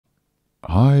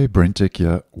Hi, BrenTech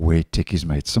here, where tech is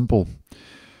made simple.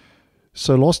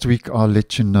 So last week I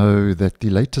let you know that the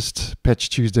latest Patch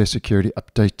Tuesday security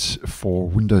update for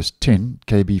Windows 10,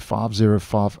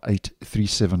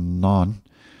 KB5058379,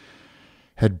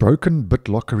 had broken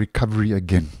BitLocker recovery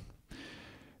again.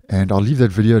 And I'll leave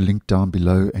that video linked down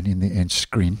below and in the end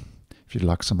screen if you'd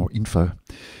like some more info.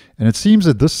 And it seems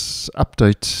that this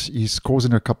update is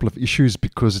causing a couple of issues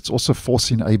because it's also force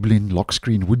enabling lock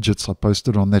screen widgets. I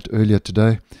posted on that earlier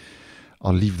today.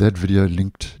 I'll leave that video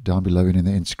linked down below and in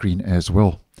the end screen as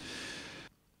well.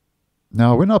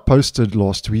 Now, when I posted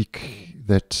last week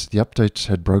that the update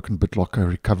had broken BitLocker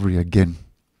recovery again,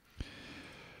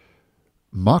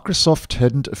 Microsoft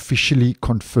hadn't officially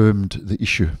confirmed the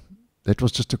issue. That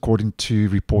was just according to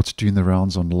reports doing the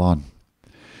rounds online.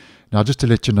 Now, just to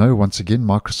let you know, once again,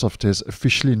 Microsoft has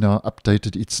officially now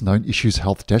updated its known issues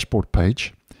health dashboard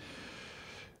page.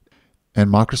 And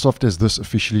Microsoft has this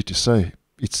officially to say.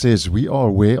 It says, we are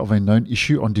aware of a known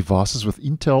issue on devices with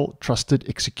Intel Trusted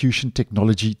Execution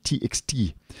Technology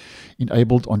TXT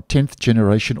enabled on 10th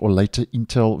generation or later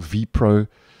Intel vPro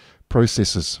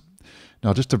processors.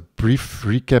 Now, just a brief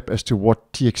recap as to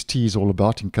what TXT is all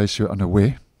about in case you're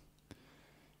unaware.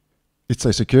 It's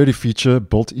a security feature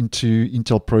built into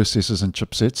Intel processors and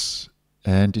chipsets,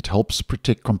 and it helps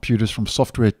protect computers from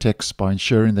software attacks by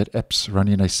ensuring that apps run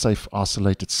in a safe,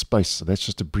 isolated space. So that's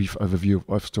just a brief overview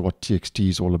as to what TXT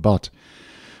is all about.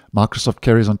 Microsoft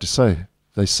carries on to say,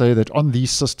 they say that on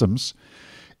these systems,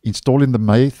 installing the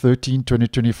May 13,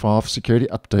 2025 security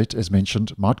update, as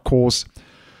mentioned, might cause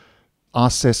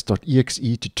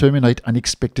RSAS.exe to terminate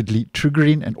unexpectedly,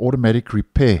 triggering an automatic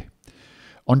repair.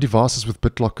 On devices with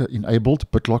BitLocker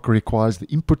enabled, BitLocker requires the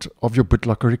input of your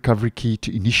BitLocker recovery key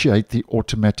to initiate the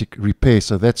automatic repair.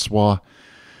 So that's why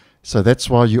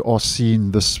you are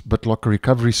seeing this BitLocker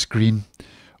recovery screen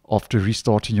after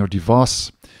restarting your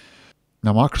device.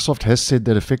 Now, Microsoft has said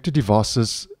that affected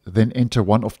devices then enter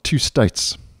one of two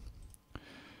states.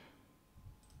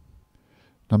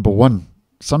 Number one,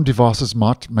 some devices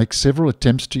might make several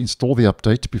attempts to install the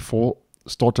update before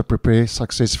startup repair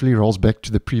successfully rolls back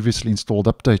to the previously installed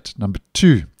update. Number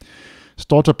two,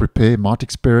 startup repair might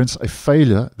experience a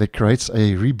failure that creates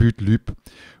a reboot loop,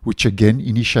 which again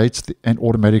initiates an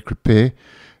automatic repair,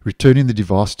 returning the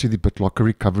device to the BitLocker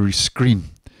recovery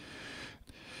screen.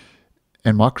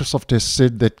 And Microsoft has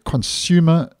said that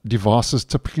consumer devices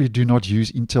typically do not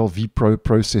use Intel vPro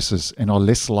processors and are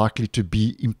less likely to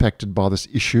be impacted by this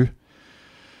issue.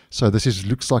 So this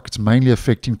looks like it's mainly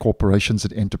affecting corporations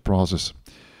and enterprises.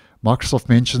 Microsoft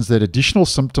mentions that additional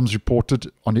symptoms reported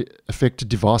on the affected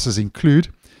devices include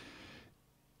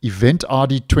Event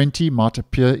ID 20 might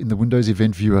appear in the Windows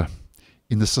Event Viewer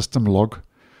in the system log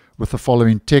with the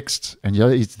following text. And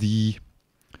here is the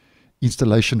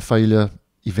installation failure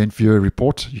Event Viewer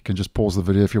report. You can just pause the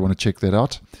video if you want to check that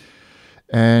out.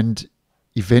 And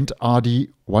Event ID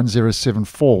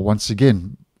 1074, once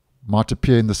again, might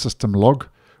appear in the system log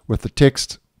with the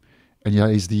text, and here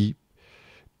is the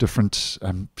different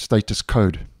status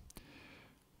code.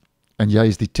 And here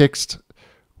is the text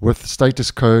with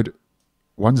status code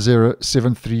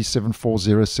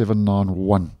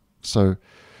 1073740791. So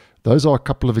those are a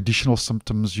couple of additional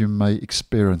symptoms you may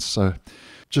experience. So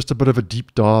just a bit of a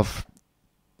deep dive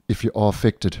if you are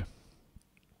affected.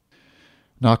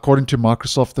 Now, according to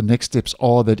Microsoft, the next steps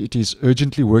are that it is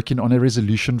urgently working on a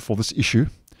resolution for this issue,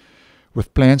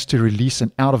 with plans to release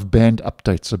an out-of-band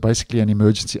update, so basically an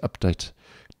emergency update,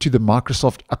 to the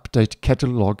Microsoft Update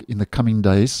catalog in the coming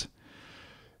days.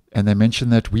 And they mention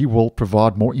that we will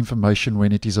provide more information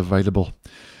when it is available.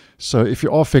 So if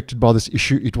you are affected by this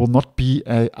issue, it will not be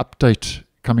an update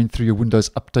coming through your Windows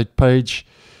Update page.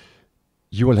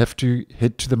 You will have to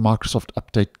head to the Microsoft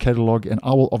Update catalog, and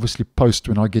I will obviously post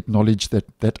when I get knowledge that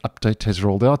that update has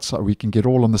rolled out so we can get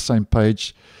all on the same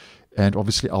page. And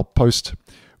obviously I'll post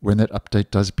when that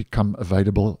update does become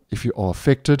available if you are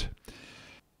affected.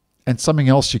 And something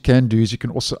else you can do is you can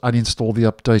also uninstall the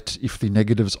update if the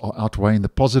negatives are outweighing the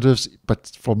positives.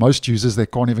 But for most users, they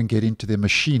can't even get into their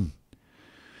machine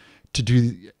to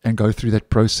do and go through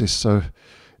that process. So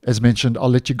as mentioned,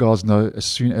 I'll let you guys know as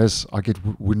soon as I get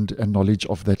wind and knowledge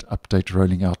of that update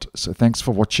rolling out. So thanks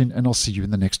for watching, and I'll see you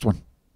in the next one.